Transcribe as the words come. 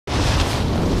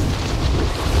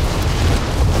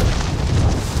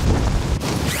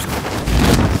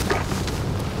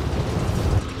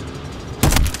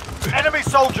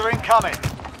soldier incoming.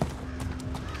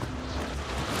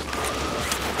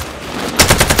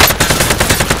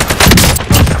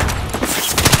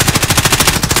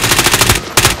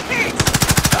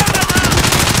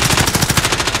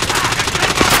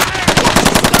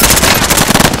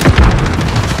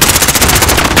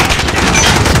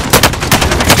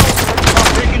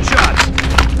 Taking shots.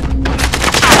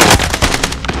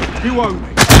 You own me.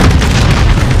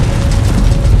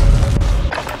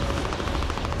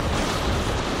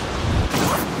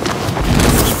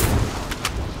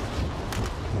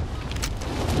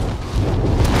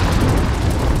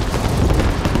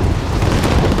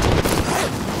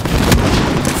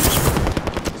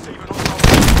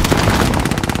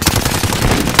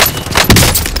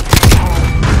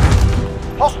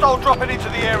 Hostile dropping into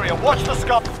the area. Watch the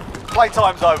sky.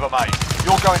 Playtime's over, mate.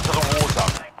 You're going to the war zone.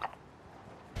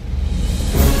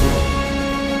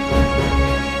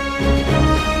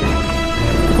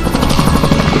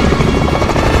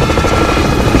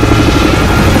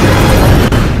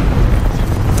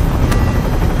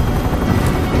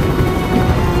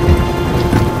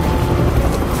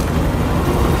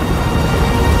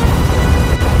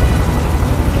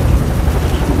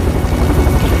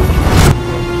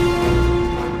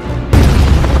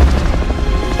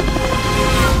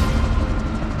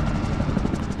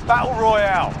 Battle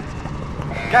Royale.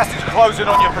 Gas is closing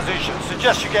on your position.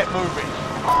 Suggest you get moving.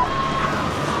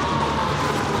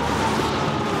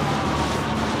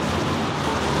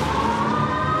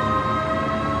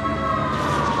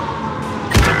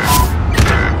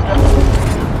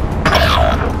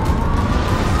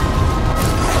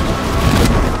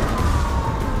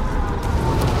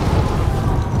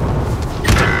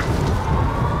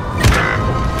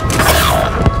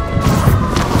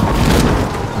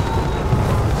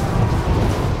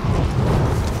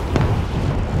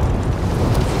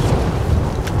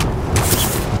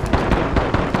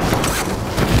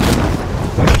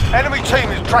 Enemy team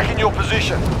is tracking your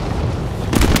position.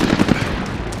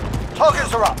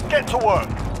 Targets are up. Get to work.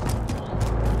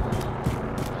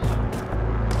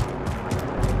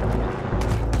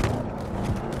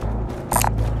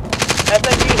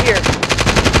 SMG here.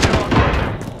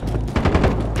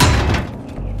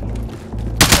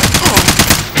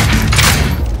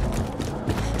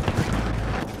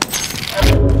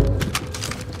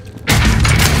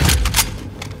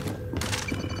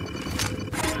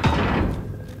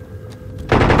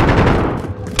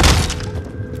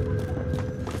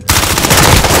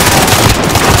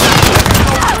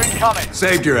 Coming.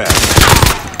 Saved your ass.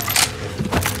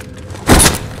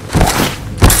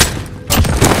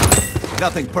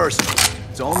 Nothing personal.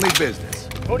 It's only business.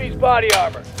 Who needs body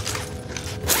armor?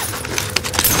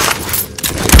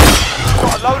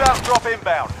 Got a loadout drop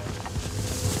inbound.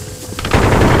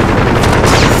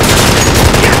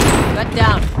 Gun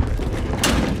down.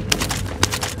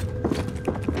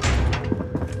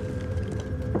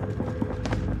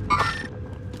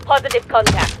 Positive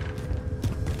contact.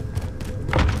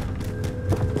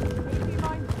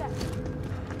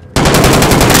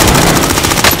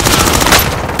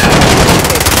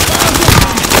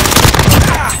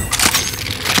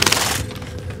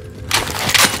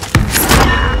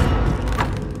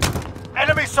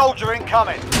 Enemy soldier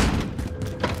incoming.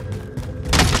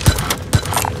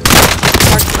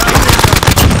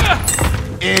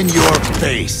 In your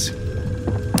face.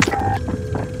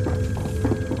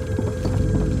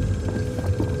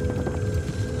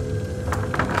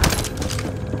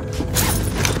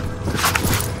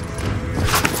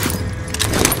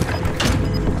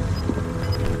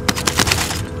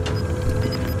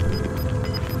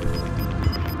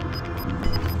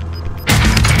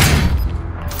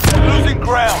 Losing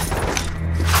ground.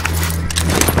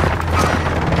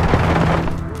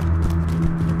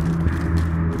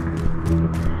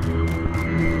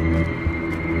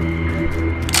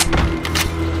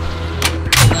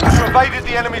 You evaded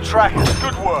the enemy trackers.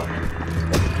 Good work.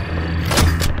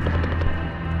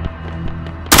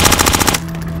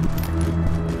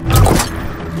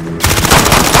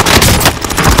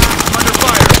 Under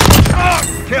fire.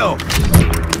 Kill.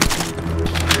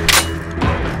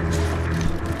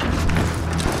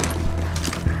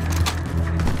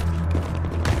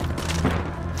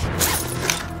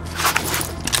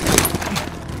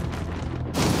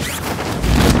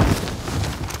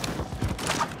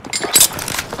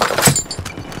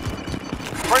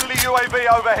 Friendly UAV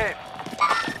overhead.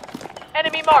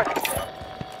 Enemy marked.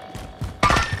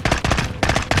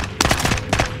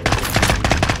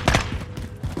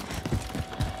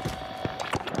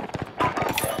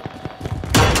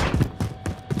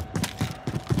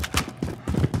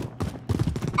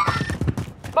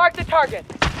 Mark the target.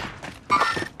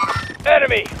 Enemy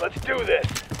enemy. Let's do this.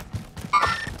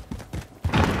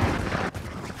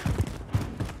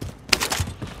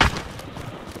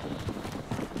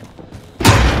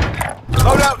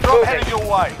 Loadout drop heading your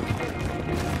way.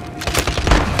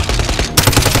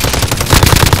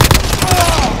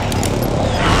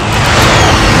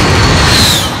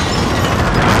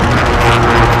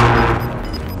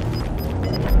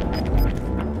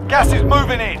 Gas is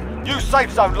moving in. New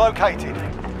safe zone located.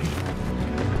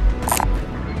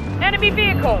 Enemy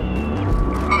vehicle.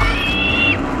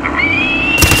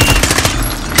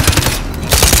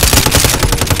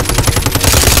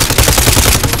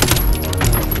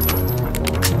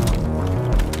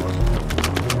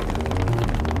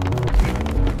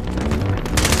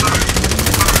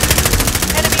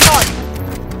 Enemy marked.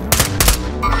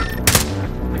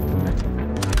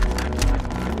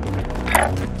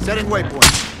 Setting waypoint.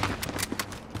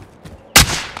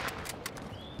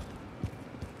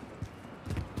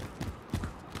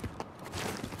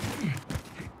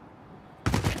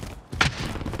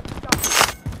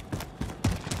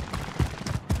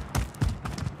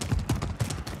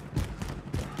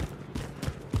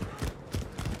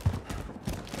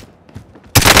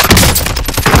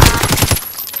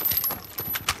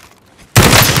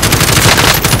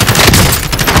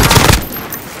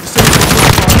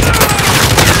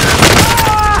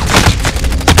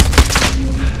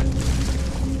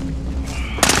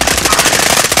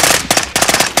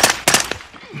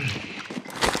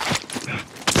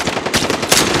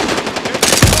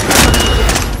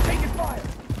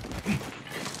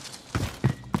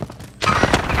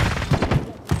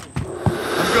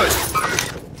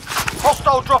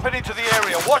 Hostile dropping into the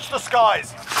area. Watch the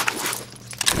skies.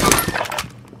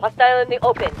 Hostile in the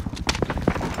open.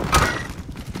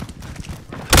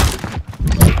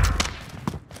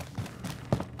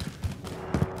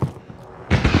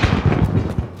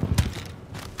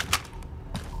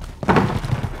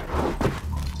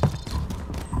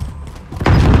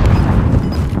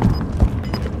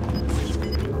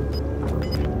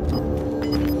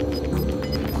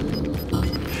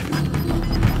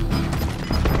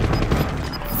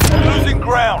 Losing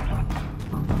ground.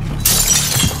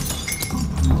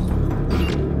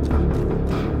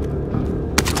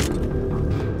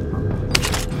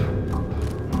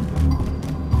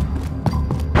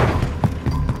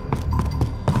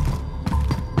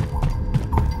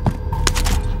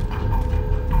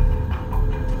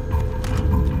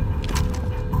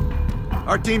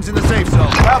 Our team's in the safe zone.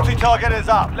 Bounty target is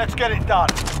up. Let's get it done.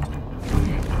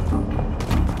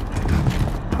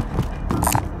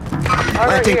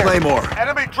 Planting Claymore.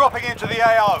 Enemy dropping into the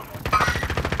AO.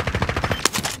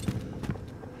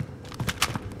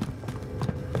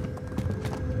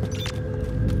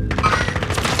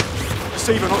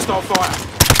 Receiving hostile fire.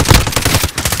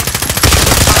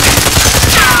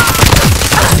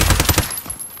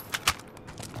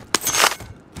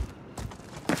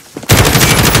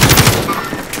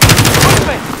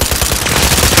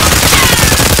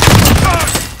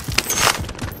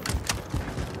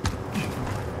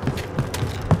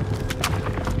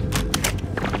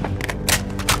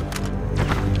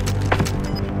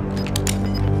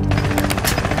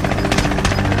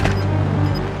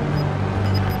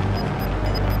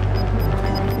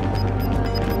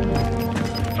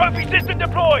 Trophy system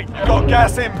deployed! Got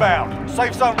gas inbound.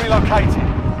 Safe zone relocated.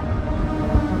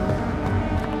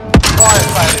 Fire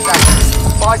sale is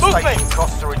active. Buy station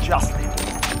costs are adjusted.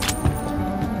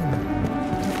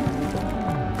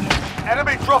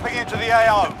 Enemy dropping into the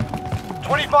AO.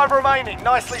 25 remaining.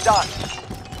 Nicely done.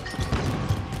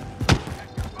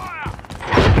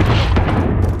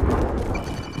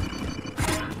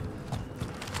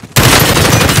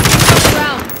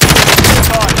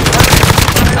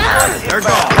 They're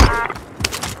gone.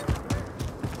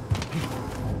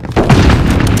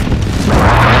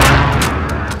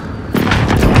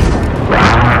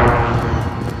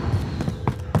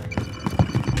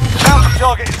 Bounty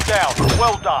target is down.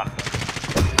 Well done.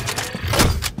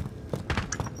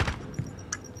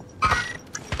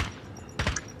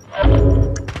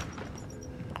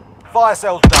 Fire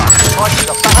sale's done. Prices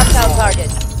are back. Hostile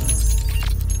target.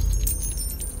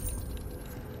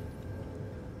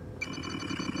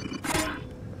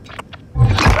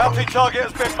 Bounty target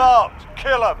has been marked.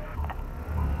 Kill him.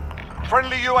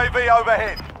 Friendly UAV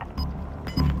overhead.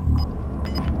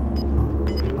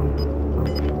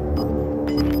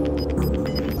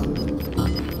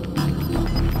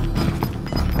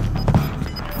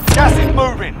 Gas is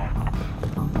moving.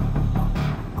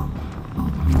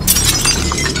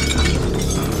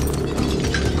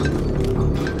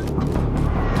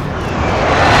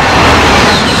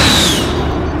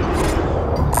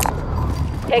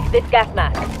 Take this gas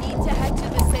mask. Need to head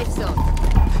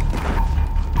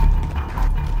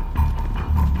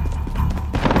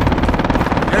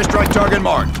Airstrike target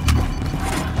marked.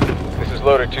 This is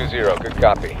Loader 2-0. Good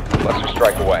copy. Cluster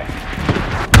strike away.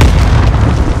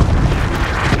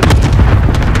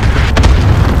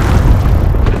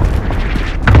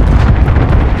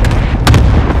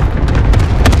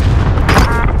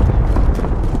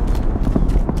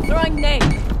 Throwing nade.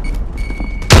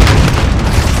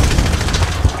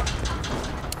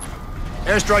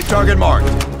 Airstrike target marked.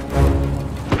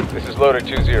 This is Loader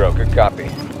 2-0. Good copy.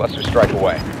 Cluster strike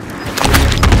away.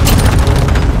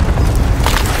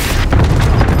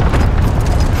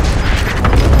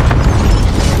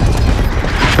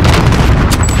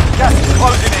 Gas is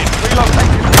closing in.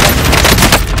 Relocating.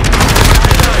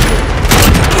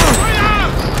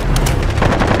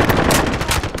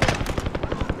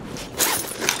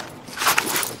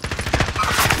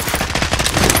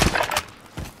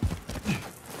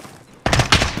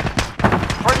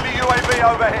 Friendly UAV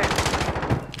overhead.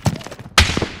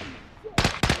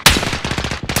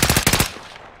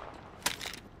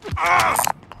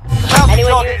 Bounty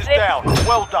Anyone target use is this? down.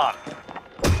 Well done.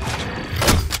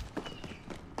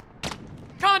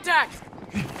 Contact!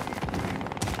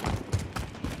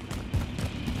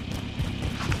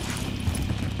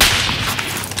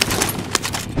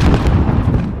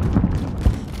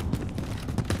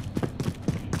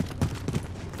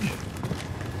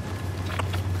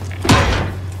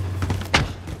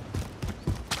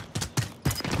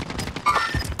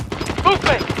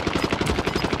 Movement!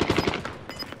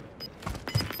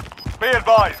 Be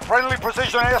advised, friendly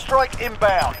precision airstrike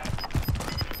inbound.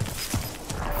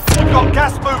 We've got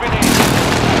gas moving in.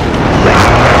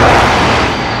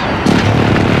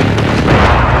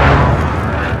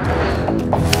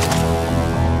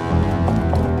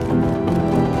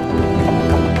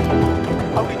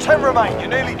 Only 10 remain, you're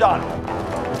nearly done.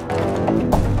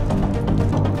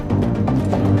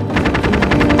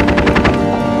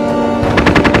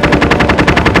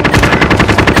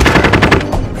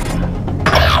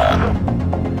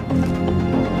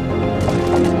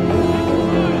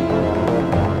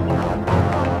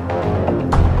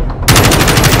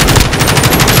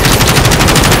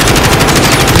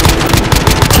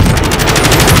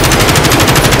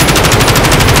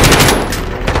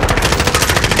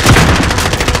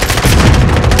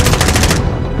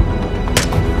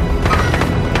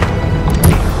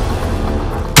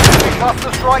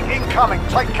 Cluster strike incoming.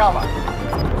 Take cover.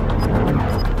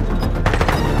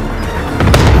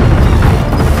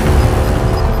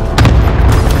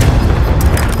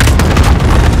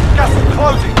 Gas is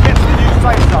closing. Get to the new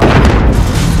safe zone.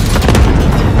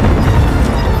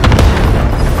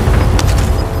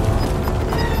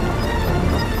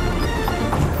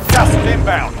 Gas is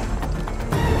inbound.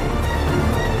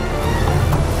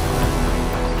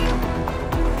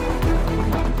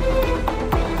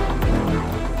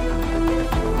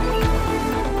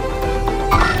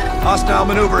 Hostile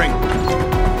maneuvering.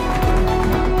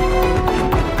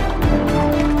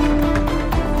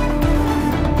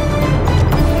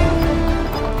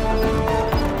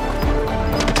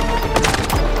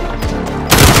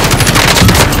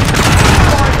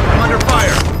 I'm under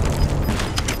fire.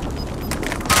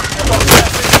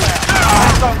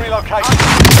 Zone relocation.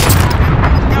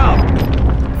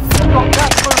 We've got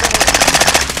gas moving in.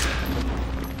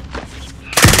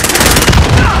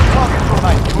 Targets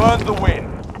remain. You earned the win.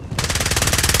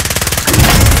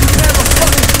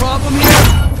 Problem here.